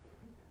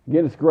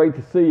Again, it's great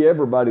to see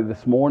everybody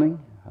this morning.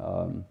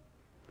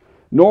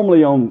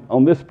 Normally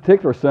on this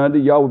particular Sunday,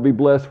 y'all would be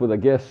blessed with a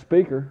guest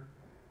speaker.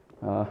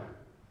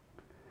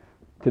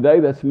 Today,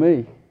 that's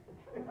me.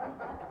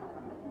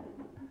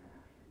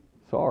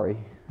 Sorry.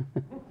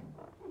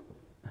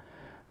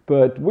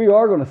 But we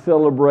are going to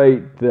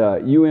celebrate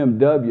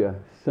UMW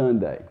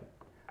Sunday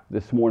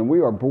this morning. We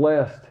are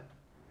blessed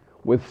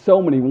with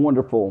so many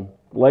wonderful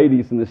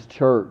ladies in this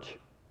church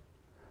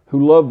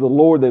who love the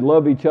Lord. They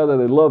love each other.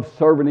 They love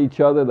serving each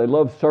other. They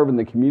love serving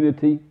the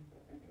community.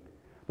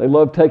 They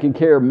love taking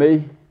care of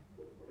me.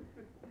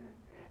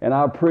 And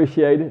I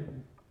appreciate it.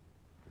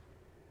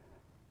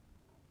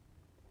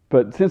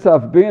 But since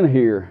I've been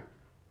here,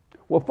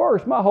 well,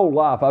 first, my whole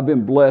life, I've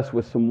been blessed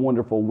with some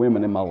wonderful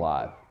women in my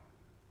life.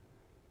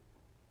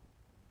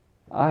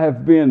 I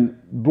have been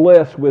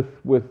blessed with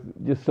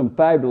just some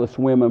fabulous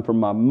women, from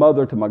my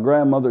mother to my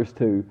grandmothers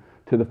to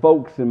the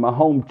folks in my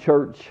home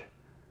church,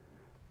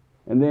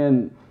 and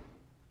then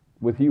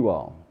with you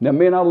all. Now,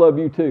 men, I love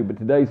you too, but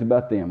today's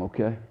about them,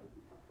 okay?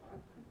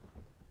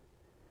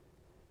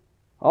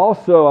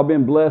 Also, I've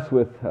been blessed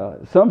with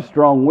some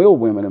strong-willed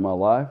women in my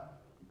life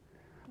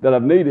that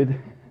I've needed.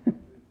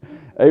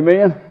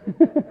 Amen?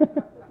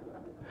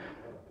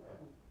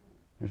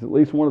 There's at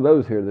least one of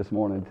those here this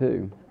morning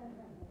too.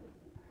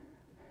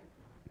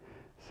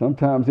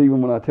 Sometimes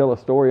even when I tell a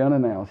story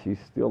unannounced, she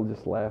still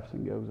just laughs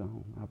and goes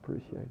on. I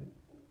appreciate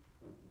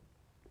it.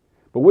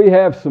 But we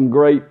have some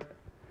great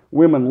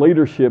women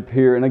leadership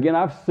here. And again,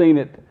 I've seen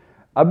it.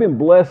 I've been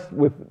blessed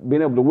with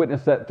being able to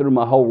witness that through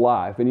my whole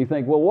life. And you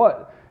think, well,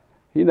 what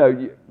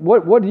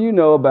do you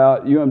know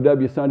about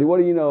UMW Sunday? What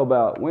do you know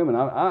about women?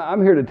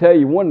 I'm here to tell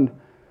you one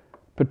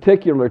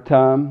particular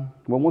time.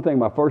 Well, one thing,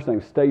 my first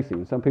name's Stacy,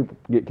 and some people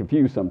get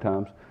confused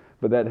sometimes,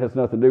 but that has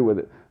nothing to do with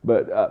it.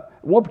 But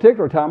one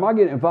particular time, I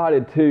get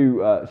invited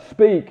to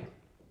speak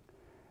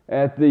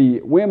at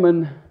the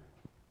Women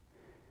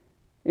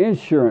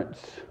Insurance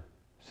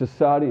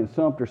Society in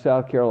Sumter,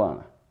 South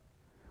Carolina.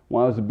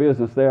 When I was in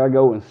business there, I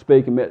go and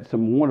speak and met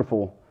some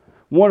wonderful,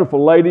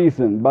 wonderful ladies,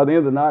 and by the end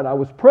of the night, I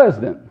was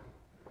president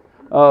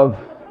of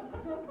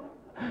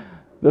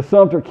the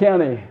Sumter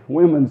County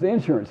Women's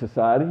Insurance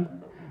Society,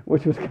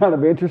 which was kind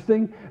of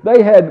interesting.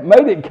 They had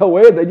made it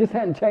co-ed, they just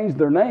hadn't changed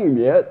their name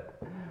yet.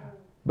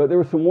 But there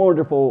were some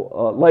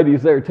wonderful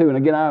ladies there too. And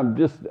again, I'm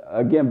just,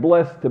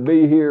 blessed to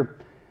be here.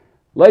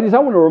 Ladies, I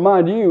want to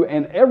remind you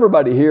and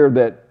everybody here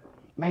that,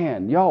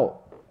 man,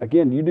 y'all,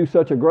 again, you do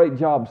such a great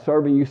job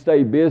serving. You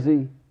stay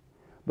busy.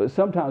 But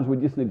sometimes we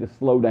just need to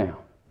slow down.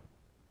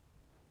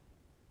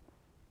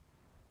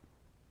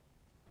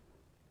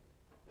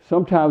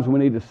 Sometimes we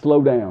need to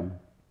slow down.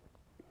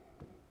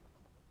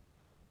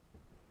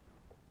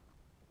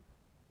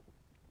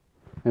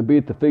 And be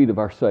at the feet of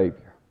our Savior.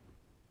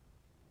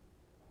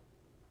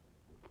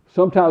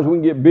 Sometimes we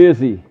can get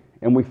busy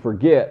and we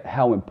forget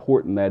how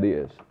important that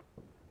is.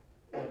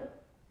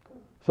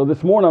 So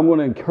this morning I'm going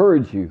to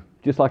encourage you,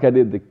 just like I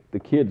did the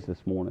kids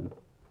this morning,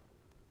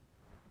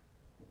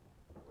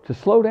 to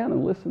slow down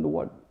and listen to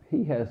what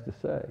He has to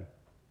say.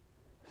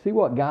 See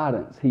what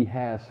guidance He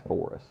has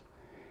for us.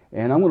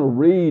 And I'm going to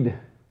read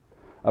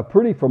a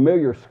pretty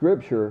familiar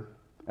scripture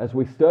as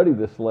we study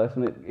this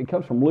lesson. It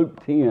comes from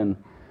Luke 10, and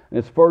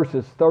it's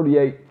verses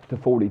 38 to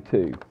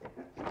 42.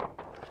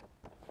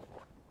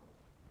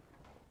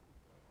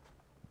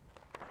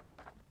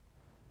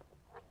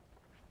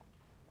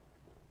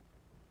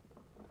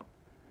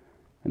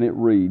 And it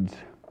reads,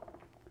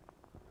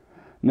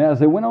 "Now as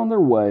they went on their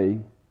way,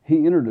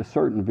 He entered a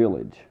certain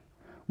village,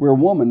 where a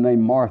woman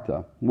named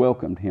Martha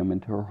welcomed Him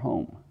into her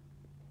home.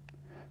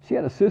 She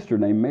had a sister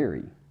named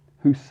Mary,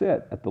 who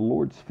sat at the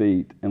Lord's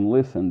feet and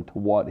listened to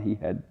what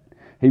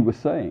He was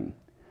saying.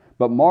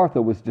 But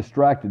Martha was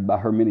distracted by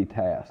her many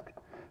tasks.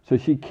 So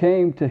she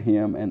came to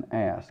Him and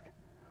asked,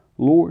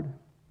 'Lord,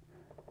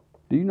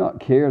 do you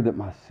not care that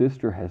my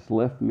sister has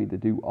left me to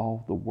do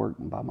all the work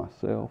by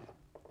myself?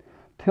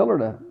 Tell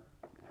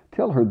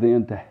her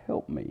then to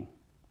help me.'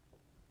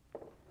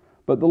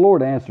 But the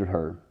Lord answered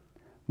her,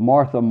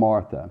 'Martha,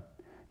 Martha,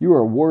 you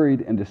are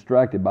worried and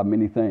distracted by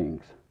many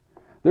things.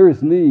 There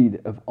is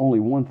need of only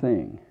one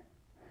thing.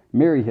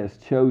 Mary has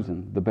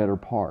chosen the better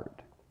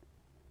part,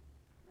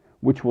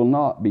 which will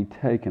not be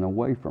taken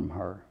away from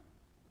her.'"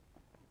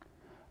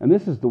 And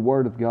this is the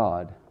word of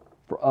God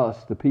for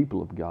us, the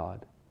people of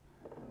God.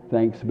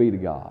 Thanks be to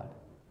God.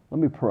 Let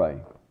me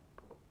pray.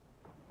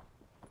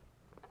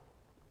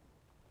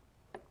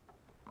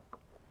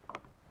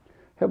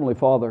 Heavenly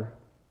Father,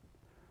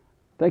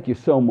 thank you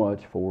so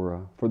much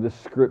for this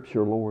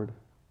scripture, Lord.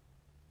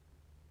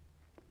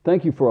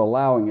 Thank you for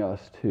allowing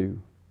us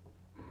to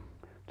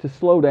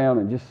slow down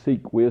and just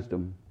seek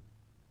wisdom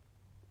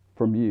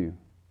from you.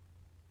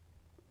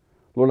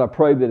 Lord, I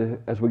pray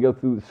that as we go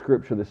through the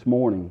scripture this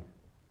morning,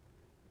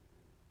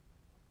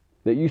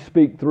 that you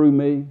speak through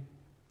me.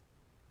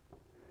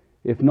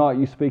 If not,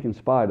 you speak in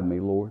spite of me,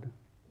 Lord.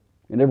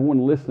 And everyone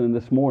listening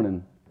this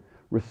morning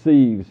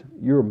receives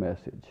your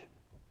message.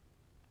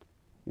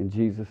 In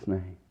Jesus'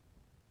 name,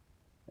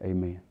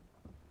 amen.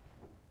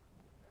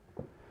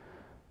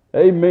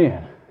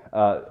 Amen.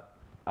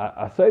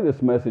 I say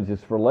this message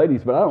is for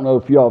ladies, but I don't know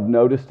if y'all have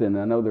noticed, and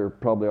I know there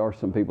probably are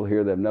some people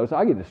here that have noticed,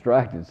 I get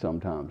distracted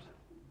sometimes.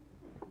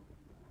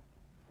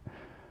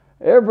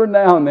 Every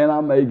now and then I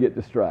may get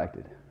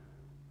distracted.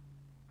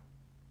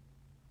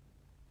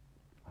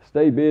 I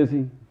stay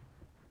busy.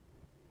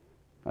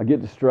 I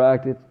get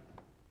distracted.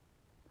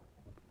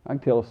 I can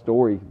tell a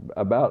story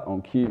about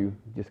on cue.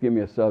 Just give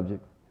me a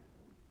subject.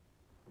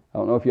 I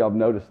don't know if y'all have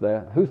noticed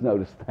that. Who's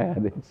noticed that?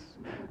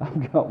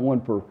 I've got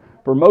one for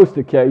most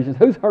occasions.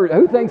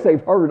 Who thinks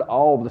they've heard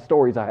all the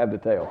stories I have to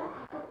tell?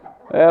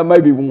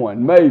 Maybe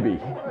one, maybe.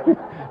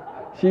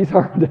 She's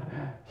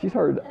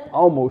heard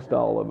almost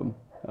all of them,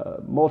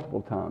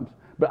 multiple times.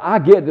 But I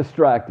get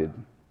distracted.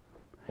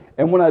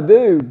 And when I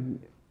do,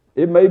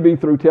 it may be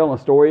through telling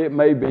a story. It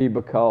may be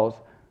because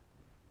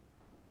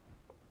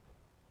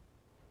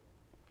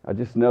I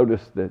just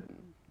noticed that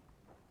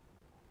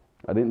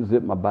I didn't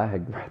zip my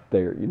bag right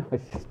there.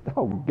 It's just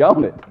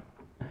doggone it.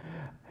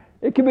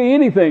 It can be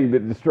anything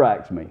that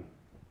distracts me.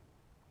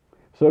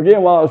 So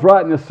again, while I was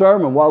writing this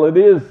sermon, while it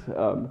is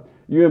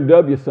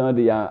UMW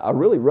Sunday, I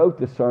really wrote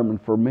this sermon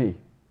for me.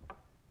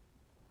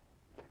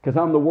 Because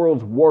I'm the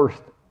world's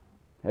worst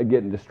at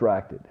getting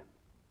distracted.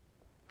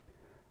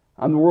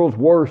 I'm the world's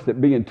worst at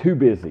being too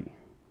busy.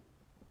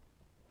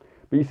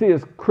 But you see,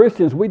 as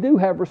Christians, we do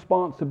have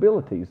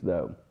responsibilities,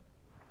 though.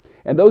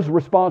 And those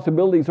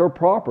responsibilities are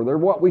proper. They're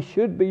what we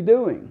should be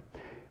doing.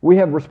 We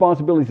have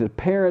responsibilities as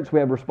parents. We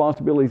have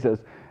responsibilities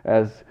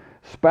as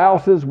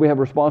spouses. We have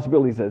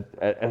responsibilities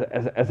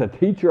as a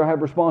teacher. I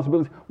have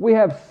responsibilities. We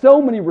have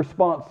so many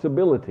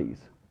responsibilities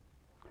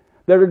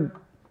that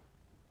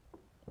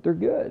they're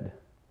good.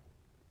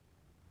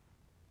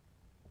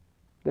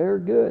 They're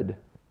good.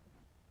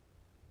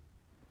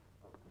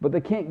 But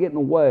they can't get in the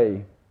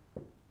way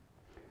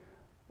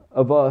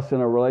of us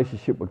in our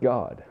relationship with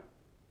God.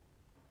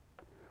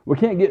 We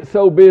can't get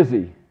so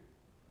busy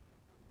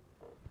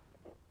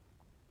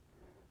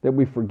that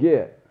we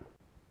forget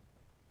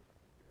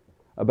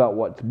about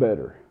what's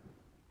better.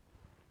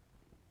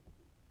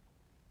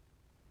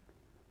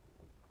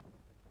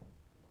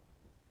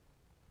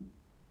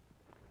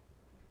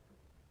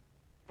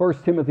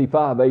 First Timothy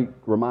 5:8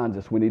 reminds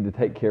us we need to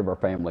take care of our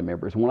family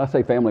members. And when I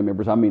say family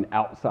members, I mean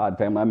outside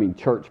family. I mean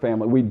church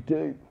family. We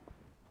do.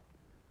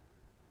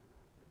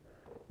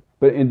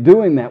 But in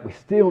doing that, we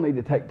still need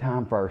to take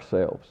time for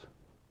ourselves.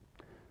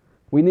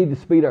 We need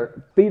to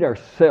feed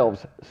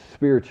ourselves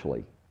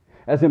spiritually.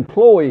 As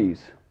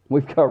employees,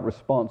 we've got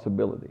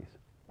responsibilities.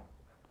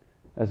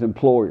 As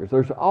employers,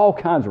 there's all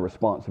kinds of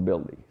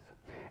responsibilities.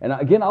 And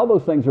again, all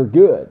those things are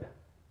good.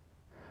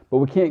 But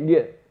we can't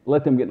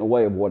let them get in the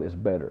way of what is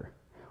better.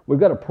 We've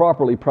got to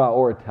properly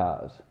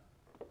prioritize.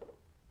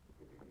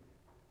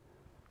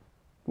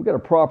 We've got to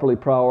properly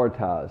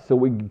prioritize so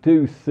we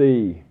do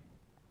see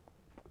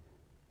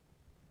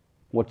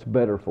what's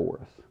better for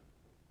us.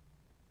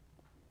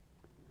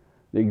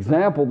 The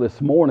example this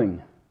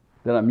morning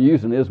that I'm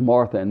using is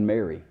Martha and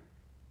Mary.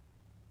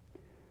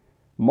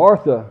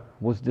 Martha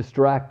was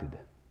distracted.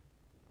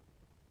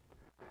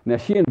 Now,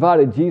 she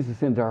invited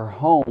Jesus into her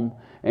home,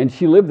 and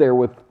she lived there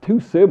with two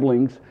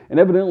siblings,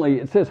 and evidently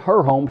it says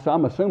her home, so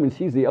I'm assuming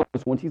she's the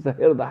eldest one. She's the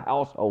head of the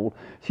household.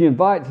 She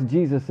invites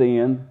Jesus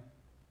in,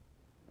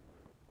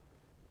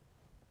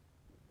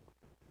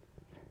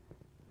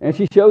 and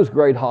she shows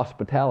great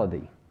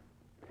hospitality.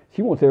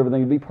 She wants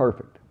everything to be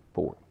perfect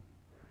for her.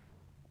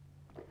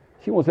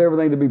 She wants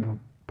everything to be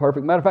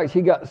perfect. Matter of fact,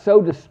 she got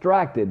so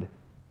distracted.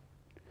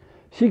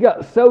 She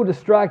got so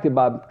distracted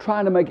by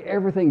trying to make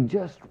everything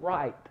just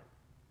right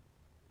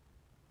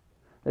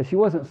that she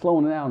wasn't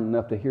slowing down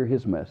enough to hear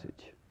his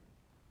message.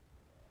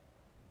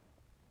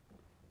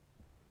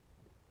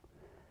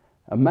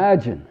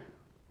 Imagine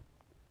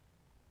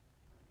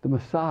the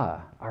Messiah,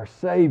 our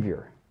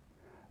Savior,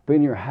 be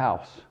in your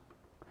house.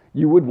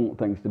 You would want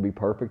things to be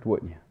perfect,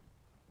 wouldn't you?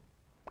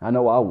 I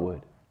know I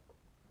would.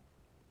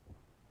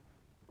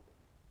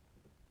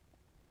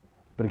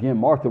 But again,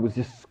 Martha was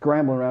just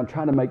scrambling around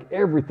trying to make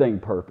everything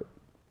perfect.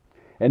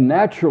 And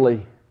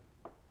naturally,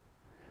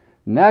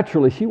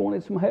 she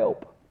wanted some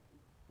help.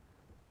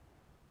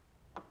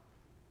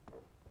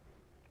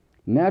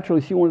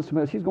 Naturally, she wanted some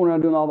help. She's going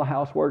around doing all the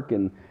housework,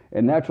 and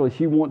naturally,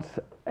 she wants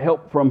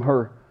help from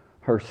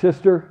her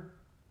sister.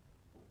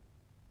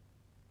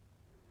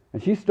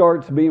 And she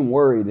starts being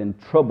worried and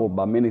troubled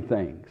by many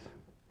things.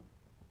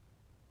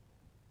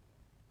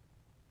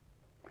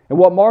 And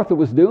what Martha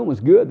was doing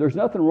was good. There's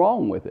nothing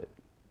wrong with it.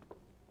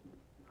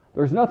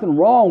 There's nothing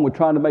wrong with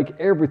trying to make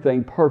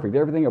everything perfect,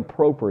 everything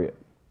appropriate.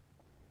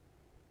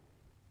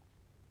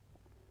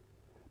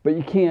 But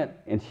you can't,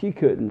 and she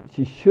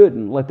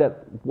shouldn't let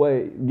that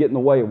get in the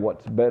way of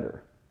what's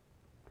better.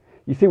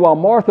 You see, while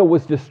Martha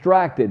was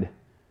distracted,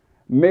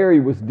 Mary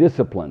was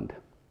disciplined.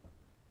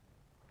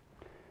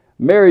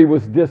 Mary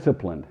was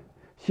disciplined.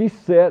 She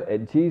sat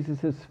at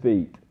Jesus'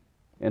 feet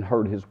and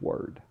heard his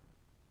word.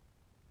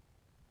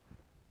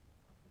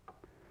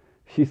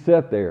 She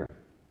sat there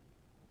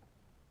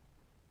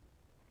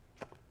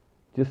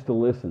just to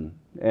listen.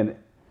 And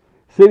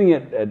Sitting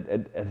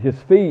at his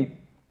feet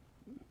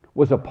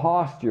was a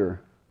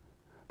posture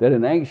that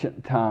in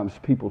ancient times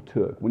people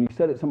took. When you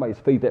sit at somebody's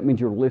feet, that means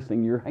you're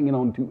listening. You're hanging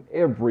on to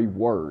every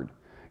word.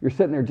 You're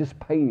sitting there just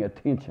paying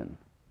attention.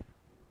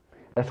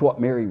 That's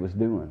what Mary was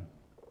doing.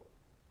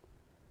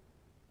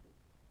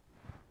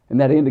 And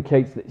that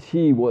indicates that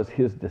she was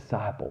his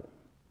disciple.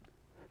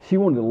 She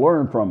wanted to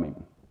learn from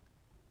him.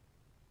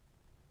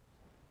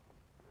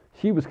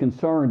 She was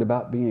concerned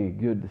about being a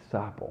good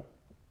disciple.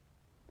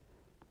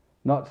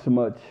 Not so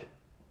much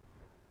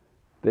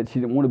that she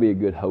didn't want to be a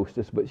good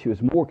hostess, but she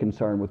was more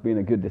concerned with being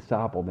a good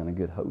disciple than a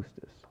good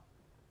hostess.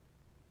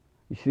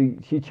 You see,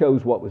 she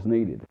chose what was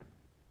needed.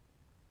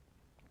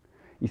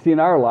 You see, in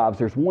our lives,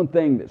 there's one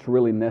thing that's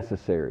really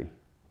necessary.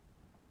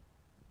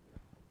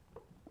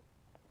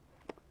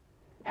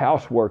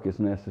 Housework is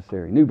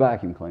necessary. New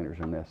vacuum cleaners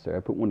are necessary. I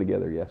put one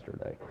together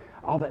yesterday.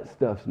 All that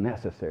stuff's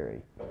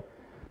necessary.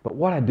 But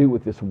what I do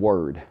with this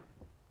word,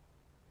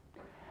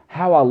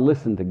 how I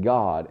listen to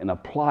God and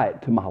apply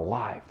it to my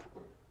life,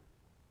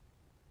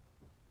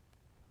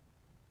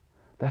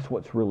 that's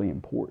what's really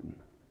important.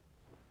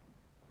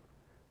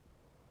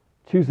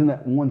 Choosing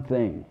that one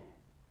thing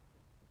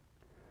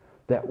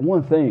that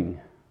when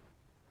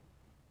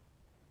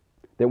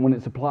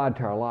it's applied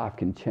to our life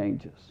can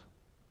change us.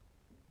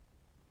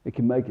 It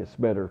can make us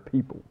better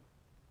people.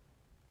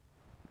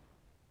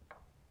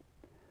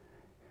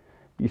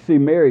 You see,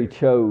 Mary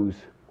chose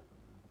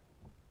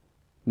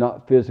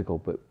not physical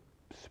but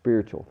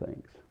spiritual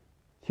things.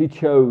 She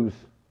chose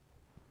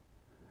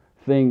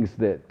things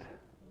that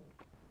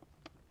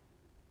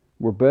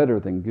were better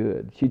than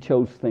good. She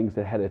chose things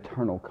that had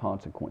eternal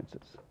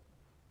consequences.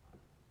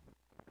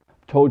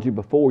 I've told you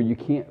before, you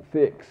can't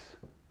fix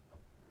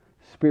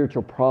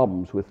spiritual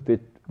problems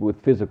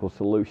with physical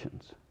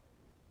solutions.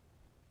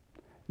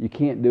 You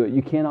can't do it.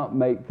 You cannot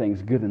make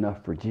things good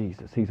enough for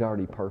Jesus. He's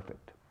already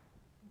perfect.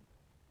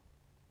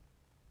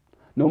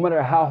 No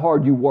matter how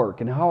hard you work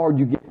and how hard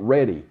you get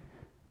ready,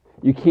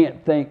 you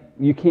can't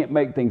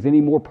make things any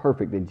more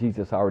perfect than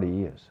Jesus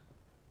already is.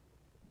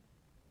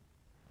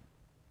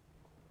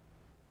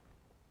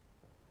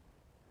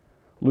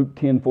 Luke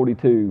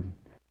 10:42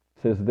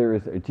 says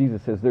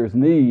Jesus says there's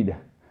need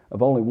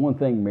of only one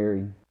thing,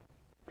 Mary,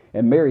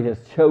 and Mary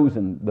has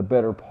chosen the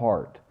better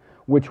part,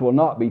 which will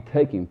not be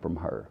taken from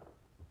her.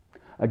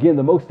 Again,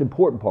 the most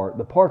important part,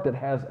 the part that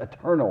has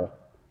eternal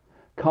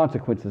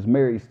consequences,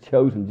 Mary's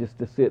chosen just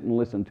to sit and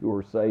listen to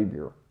her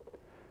Savior.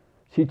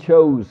 She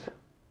chose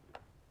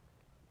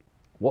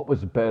what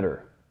was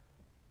better.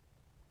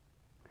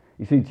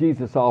 You see,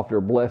 Jesus offered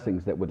her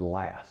blessings that would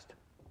last.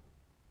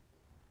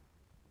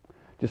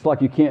 Just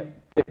like you can't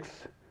fix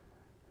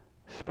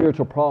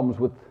spiritual problems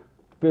with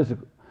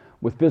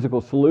physical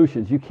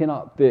solutions, you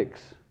cannot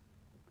fix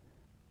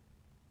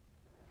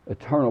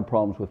eternal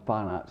problems with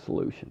finite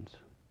solutions.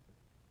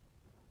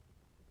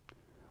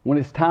 When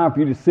it's time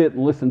for you to sit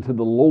and listen to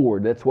the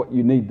Lord, that's what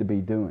you need to be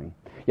doing.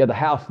 Yeah, the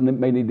house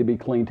may need to be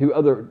cleaned too.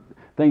 Other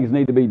things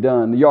need to be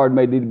done. The yard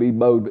may need to be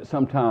mowed, but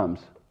sometimes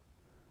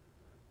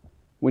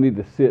we need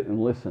to sit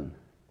and listen.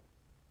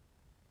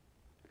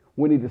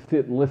 We need to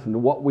sit and listen to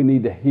what we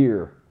need to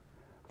hear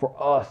for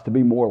us to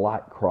be more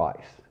like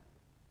Christ.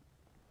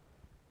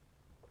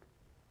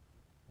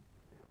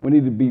 We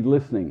need to be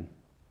listening.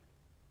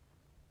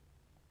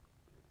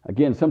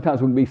 Again,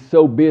 sometimes we can be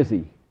so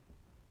busy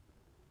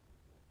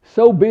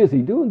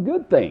doing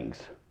good things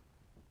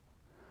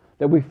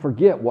that we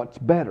forget what's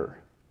better.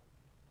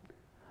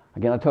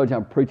 Again, I told you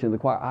I'm preaching to the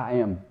choir. I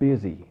am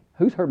busy.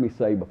 Who's heard me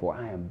say before,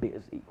 I am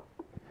busy?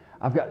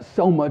 I've got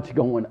so much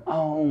going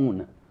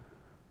on.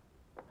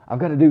 I've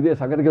got to do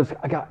this. I've got to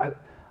go.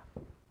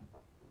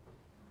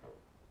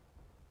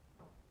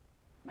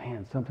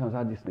 Man, sometimes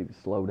I just need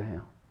to slow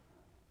down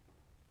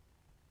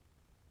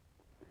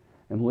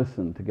and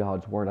listen to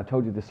God's Word. I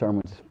told you this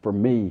sermon's for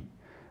me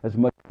as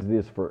much as it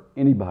is for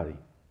anybody.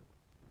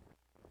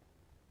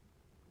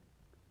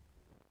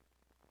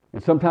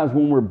 And sometimes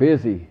when we're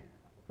busy,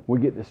 we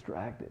get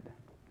distracted.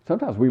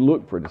 Sometimes we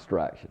look for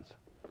distractions.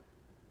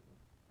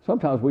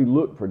 Sometimes we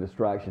look for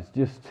distractions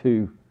just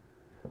to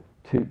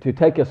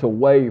take us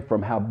away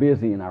from how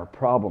busy and our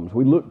problems.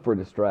 We look for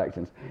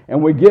distractions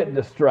and we get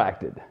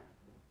distracted.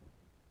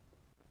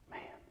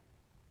 Man,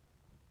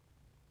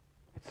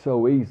 it's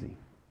so easy.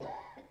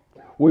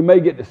 We may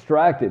get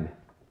distracted,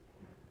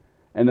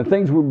 and the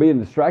things we're being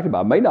distracted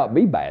by may not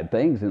be bad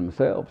things in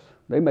themselves.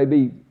 They may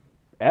be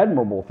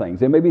admirable things.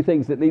 There may be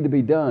things that need to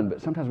be done,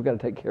 but sometimes we've got to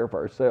take care of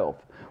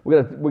ourselves.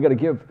 We've got to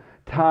give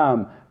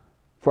time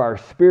for our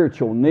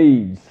spiritual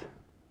needs.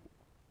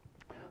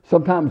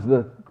 Sometimes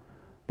the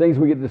things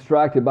we get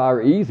distracted by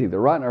are easy. They're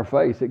right in our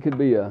face. It could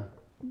be I've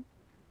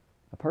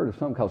heard of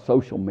something called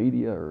social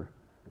media, or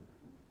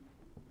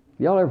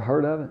y'all ever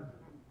heard of it?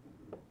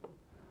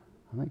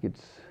 I think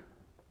it's,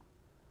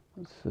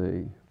 let's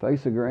see,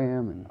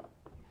 Faceagram and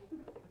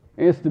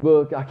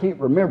Instabook. I can't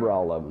remember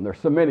all of them. There's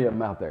so many of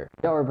them out there.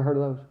 Y'all ever heard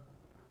of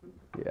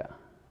those?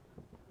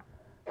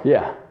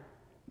 Yeah.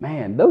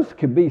 Man, those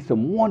could be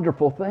some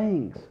wonderful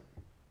things.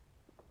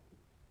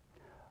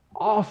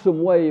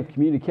 awesome way of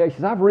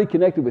communication. I've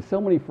reconnected with so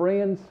many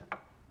friends.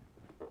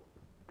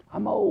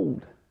 I'm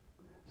old.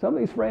 Some of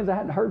these friends I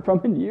hadn't heard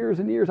from in years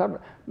and years.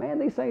 Man,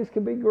 these things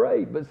can be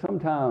great, but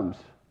sometimes,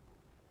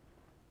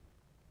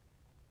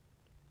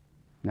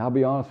 and I'll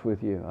be honest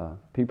with you,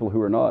 people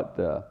who are not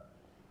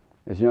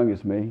as young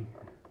as me,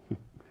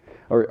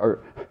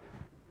 or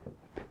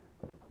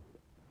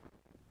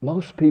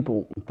most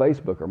people on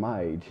Facebook are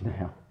my age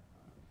now.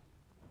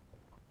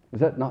 Is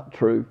that not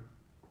true?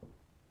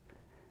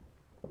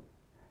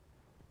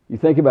 You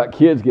think about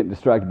kids getting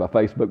distracted by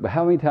Facebook, but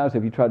how many times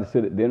have you tried to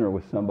sit at dinner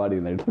with somebody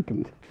and they're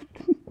looking?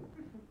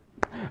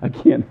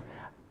 Again,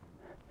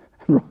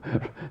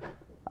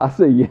 I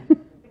see you.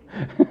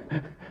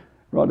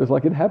 Rhonda's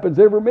like, it happens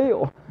every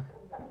meal.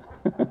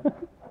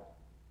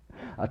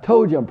 I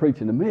told you I'm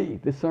preaching to me.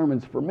 This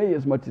sermon's for me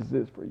as much as it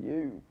is for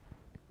you.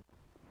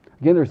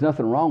 Again, there's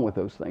nothing wrong with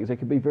those things. They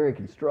can be very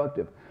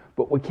constructive,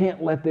 but we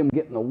can't let them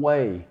get in the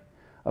way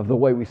of the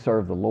way we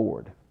serve the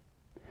Lord.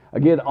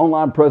 Again,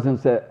 online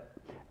presence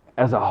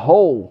as a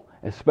whole,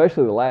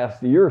 especially the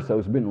last year or so,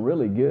 has been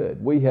really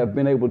good. We have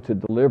been able to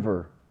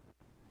deliver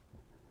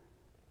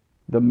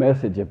the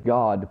message of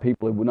God to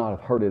people who would not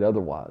have heard it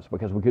otherwise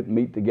because we couldn't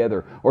meet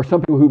together, or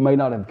some people who may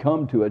not have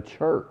come to a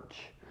church.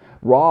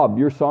 Rob,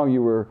 your song,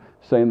 you were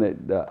saying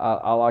that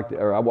I liked,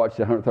 or I watched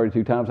it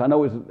 132 times. I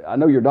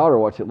know your daughter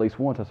watched it at least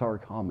once. I saw her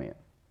comment.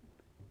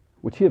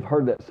 Would she have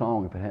heard that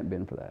song if it hadn't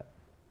been for that?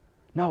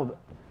 No,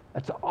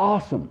 that's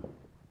awesome.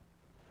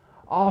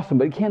 Awesome,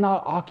 but it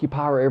cannot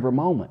occupy our every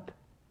moment.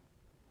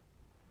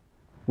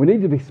 We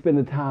need to be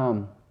spending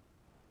time.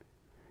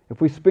 If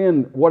we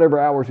spend whatever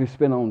hours we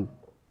spend on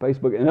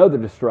Facebook and other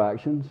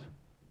distractions,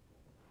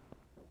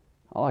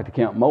 I like to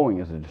count mowing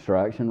as a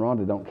distraction.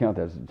 Rhonda, don't count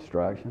that as a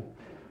distraction.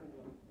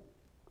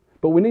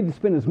 But we need to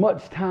spend as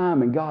much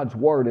time in God's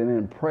Word and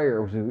in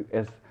prayer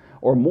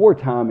or more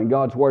time in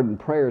God's Word and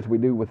prayer as we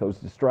do with those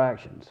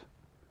distractions.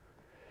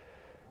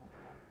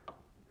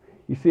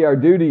 You see, our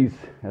duties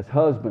as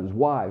husbands,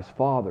 wives,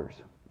 fathers,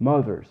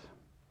 mothers,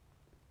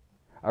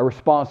 our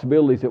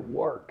responsibilities at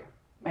work,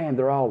 man,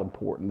 they're all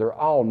important. They're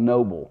all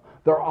noble.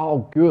 They're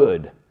all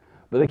good.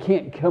 But they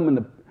can't come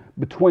in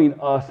between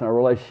us and our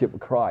relationship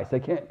with Christ. They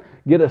can't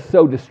get us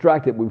so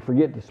distracted we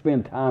forget to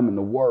spend time in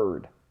the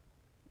Word.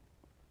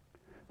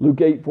 Luke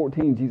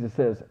 8:14, Jesus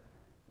says,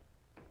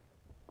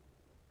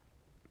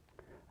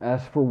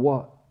 as for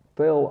what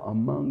fell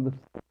among the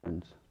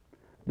thorns,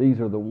 these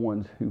are the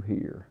ones who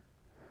hear.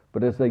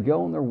 But as they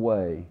go on their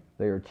way,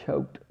 they are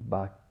choked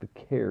by the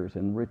cares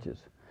and riches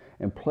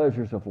and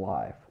pleasures of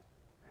life,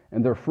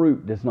 and their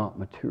fruit does not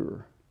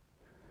mature.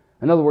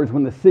 In other words,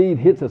 when the seed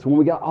hits us, when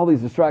we got all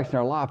these distractions in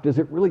our life, does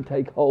it really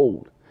take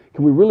hold?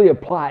 Can we really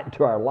apply it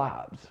to our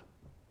lives?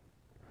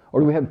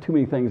 Or do we have too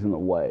many things in the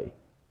way?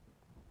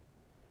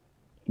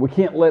 We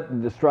can't let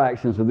the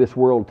distractions of this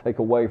world take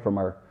away from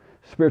our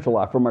spiritual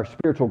life, from our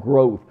spiritual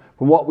growth,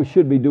 from what we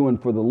should be doing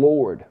for the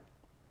Lord.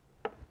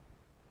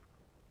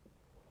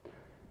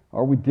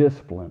 Are we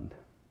disciplined?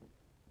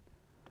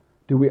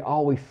 Do we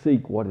always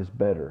seek what is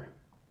better?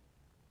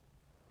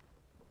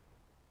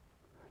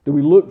 Do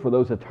we look for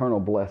those eternal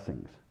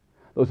blessings,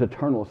 those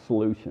eternal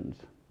solutions?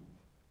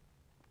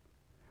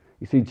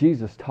 You see,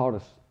 Jesus taught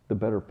us the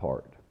better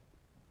part.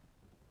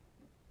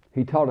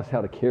 He taught us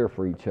how to care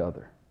for each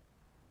other.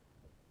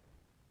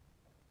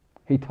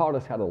 He taught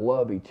us how to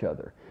love each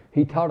other.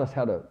 He taught us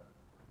how to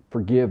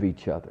forgive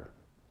each other.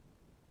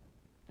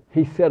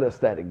 He set us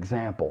that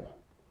example.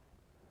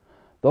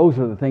 Those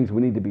are the things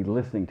we need to be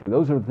listening to.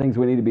 Those are the things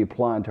we need to be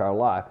applying to our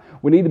life.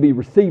 We need to be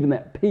receiving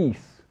that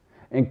peace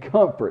and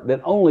comfort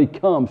that only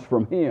comes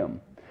from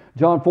Him.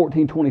 John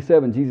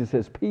 14:27, Jesus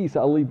says, peace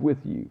I leave with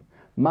you.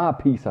 My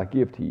peace I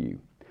give to you.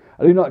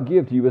 I do not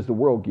give to you as the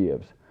world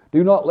gives.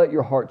 Do not let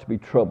your hearts be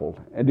troubled,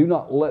 and do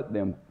not let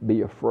them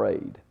be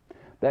afraid.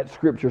 That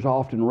scripture is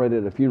often read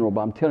at a funeral,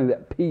 but I'm telling you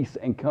that peace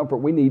and comfort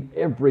we need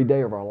every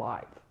day of our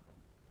life.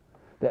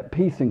 That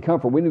peace and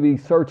comfort, we need to be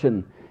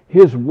searching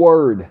His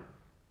Word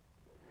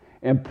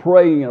and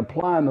praying and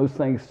applying those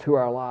things to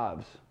our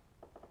lives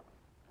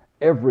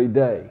every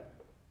day.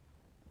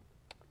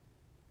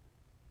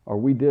 Are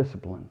we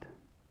disciplined?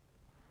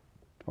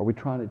 Are we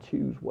trying to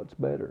choose what's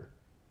better?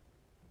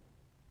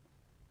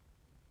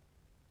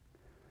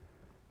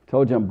 I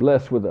told you I'm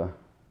blessed with a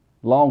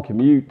long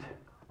commute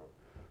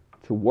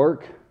to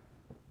work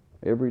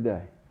every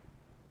day.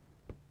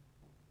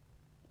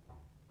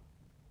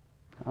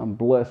 I'm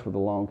blessed with a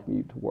long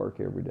commute to work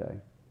every day.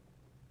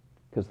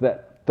 Because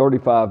that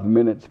 35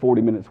 minutes,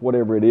 40 minutes,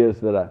 whatever it is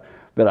that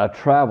I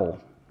travel,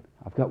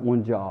 I've got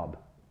one job.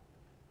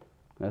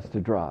 That's to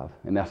drive.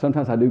 And now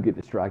sometimes I do get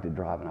distracted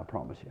driving, I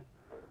promise you.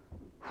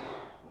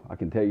 I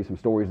can tell you some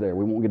stories there.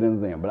 We won't get into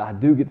them. But I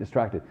do get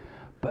distracted.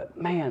 But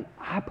man,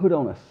 I put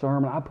on a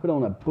sermon. I put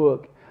on a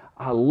book.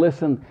 I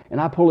listen.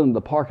 And I pull into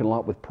the parking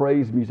lot with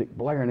praise music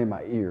blaring in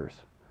my ears.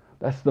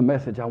 That's the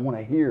message I want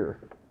to hear.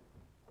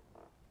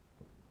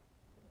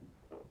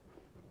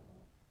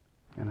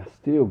 And I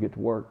still get to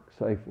work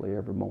safely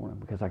every morning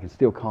because I can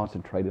still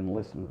concentrate and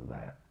listen to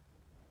that.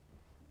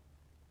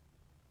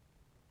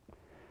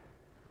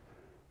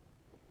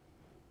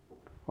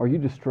 Are you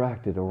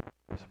distracted or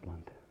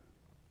disciplined?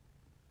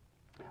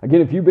 Again,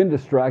 if you've been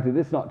distracted,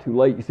 it's not too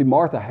late. You see,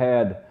 Martha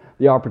had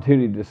the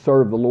opportunity to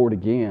serve the Lord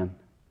again.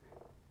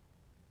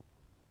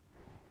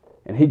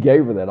 And he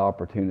gave her that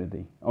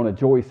opportunity on a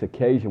joyous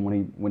occasion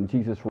when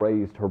Jesus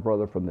raised her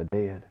brother from the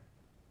dead.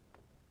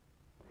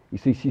 You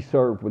see, she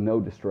served with no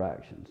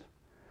distractions,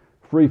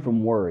 free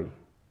from worry.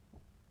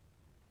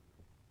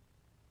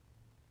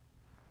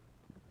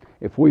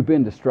 If we've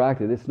been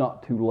distracted, it's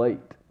not too late.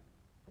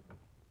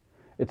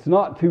 It's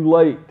not too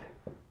late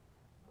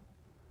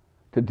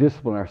to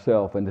discipline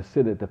ourselves and to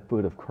sit at the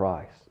foot of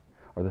Christ,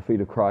 or the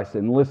feet of Christ,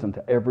 and listen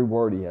to every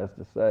word he has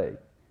to say.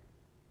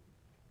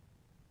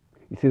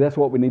 You see, that's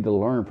what we need to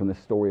learn from this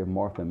story of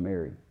Martha and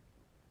Mary,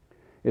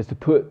 is to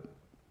put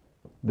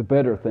the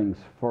better things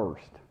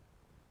first.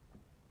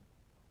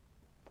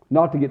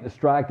 Not to get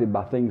distracted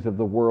by things of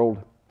the world.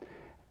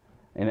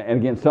 And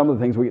again, some of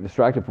the things we get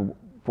distracted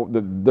for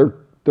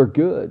they're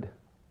good.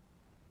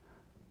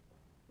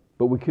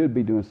 But we could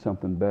be doing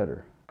something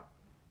better.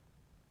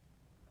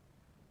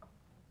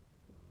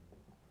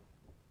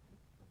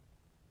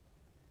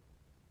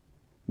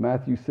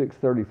 Matthew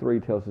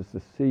 6:33 tells us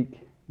to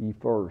seek ye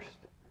first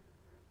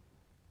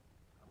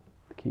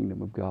the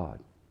kingdom of God.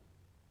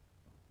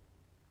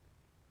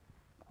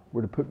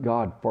 We're to put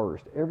God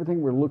first.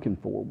 Everything we're looking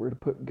for, we're to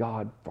put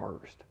God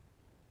first.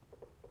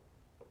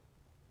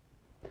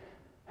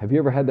 Have you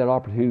ever had that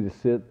opportunity to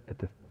sit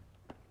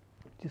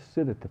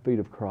at the feet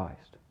of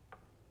Christ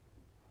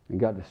and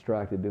got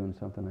distracted doing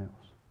something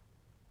else?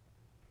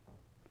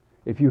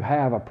 If you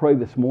have, I pray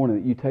this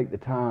morning that you take the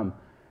time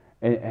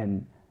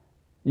and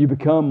you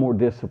become more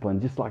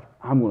disciplined, just like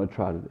I'm going to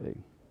try to do.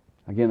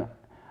 Again,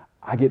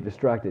 I get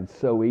distracted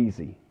so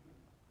easy.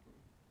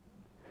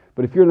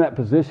 But if you're in that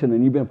position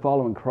and you've been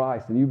following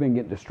Christ and you've been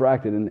getting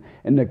distracted and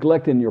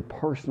neglecting your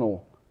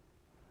personal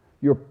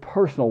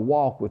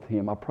walk with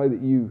Him, I pray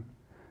that you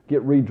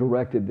get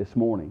redirected this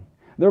morning.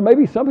 There may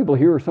be some people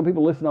here or some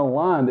people listening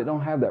online that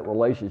don't have that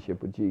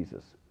relationship with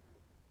Jesus.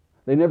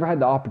 They never had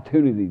the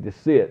opportunity to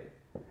sit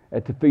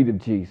at the feet of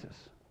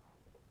Jesus.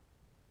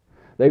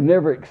 They've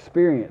never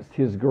experienced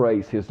His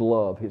grace, His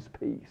love, His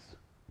peace.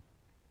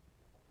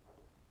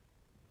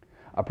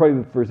 I pray that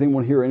if there's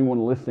anyone here,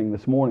 anyone listening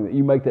this morning, that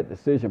you make that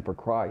decision for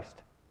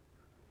Christ.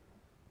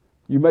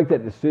 You make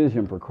that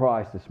decision for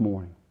Christ this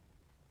morning.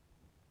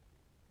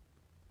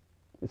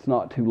 It's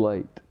not too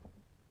late.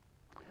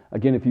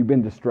 Again, if you've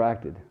been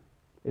distracted,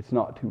 it's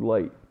not too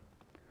late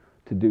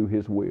to do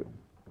His will.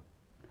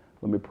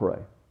 Let me pray.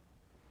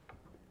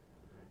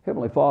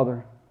 Heavenly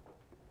Father,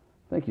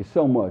 thank you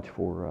so much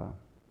for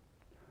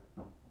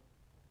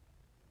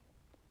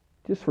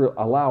just for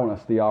allowing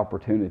us the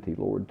opportunity,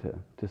 Lord,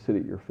 to sit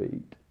at your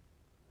feet,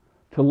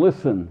 to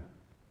listen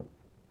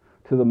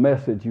to the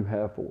message you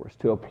have for us,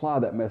 to apply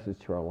that message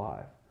to our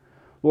life.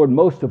 Lord,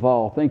 most of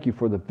all, thank you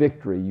for the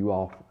victory you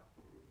offer.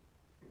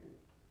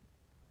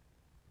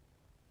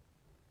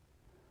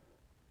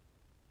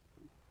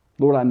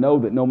 Lord, I know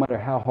that no matter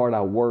how hard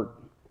I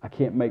work, I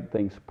can't make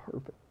things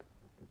perfect.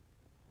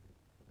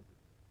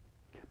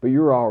 But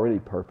you're already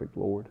perfect,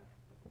 Lord.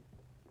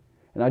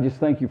 And I just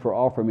thank you for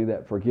offering me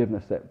that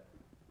forgiveness,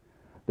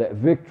 that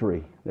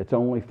victory that's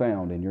only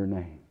found in your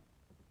name.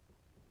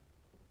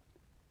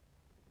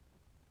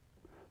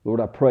 Lord,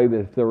 I pray that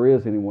if there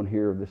is anyone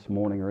here this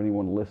morning or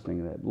anyone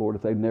listening, that, Lord,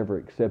 if they've never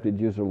accepted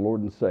you as their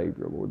Lord and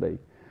Savior, Lord,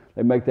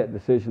 they make that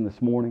decision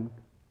this morning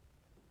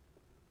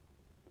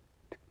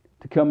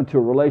to come into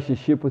a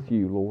relationship with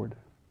you, Lord.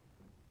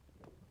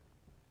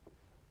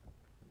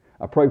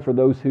 I pray for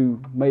those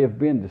who may have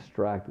been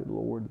distracted,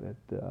 Lord,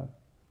 that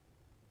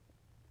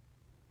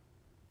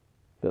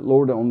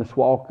Lord, on this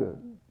walk,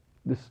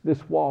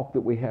 this walk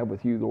that we have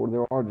with you, Lord,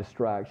 there are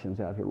distractions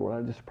out here,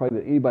 Lord. I just pray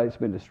that anybody that's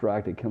been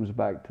distracted comes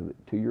back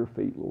to your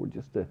feet, Lord,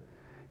 just to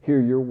hear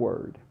your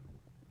word.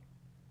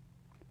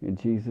 In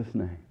Jesus'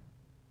 name,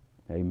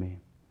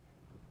 amen.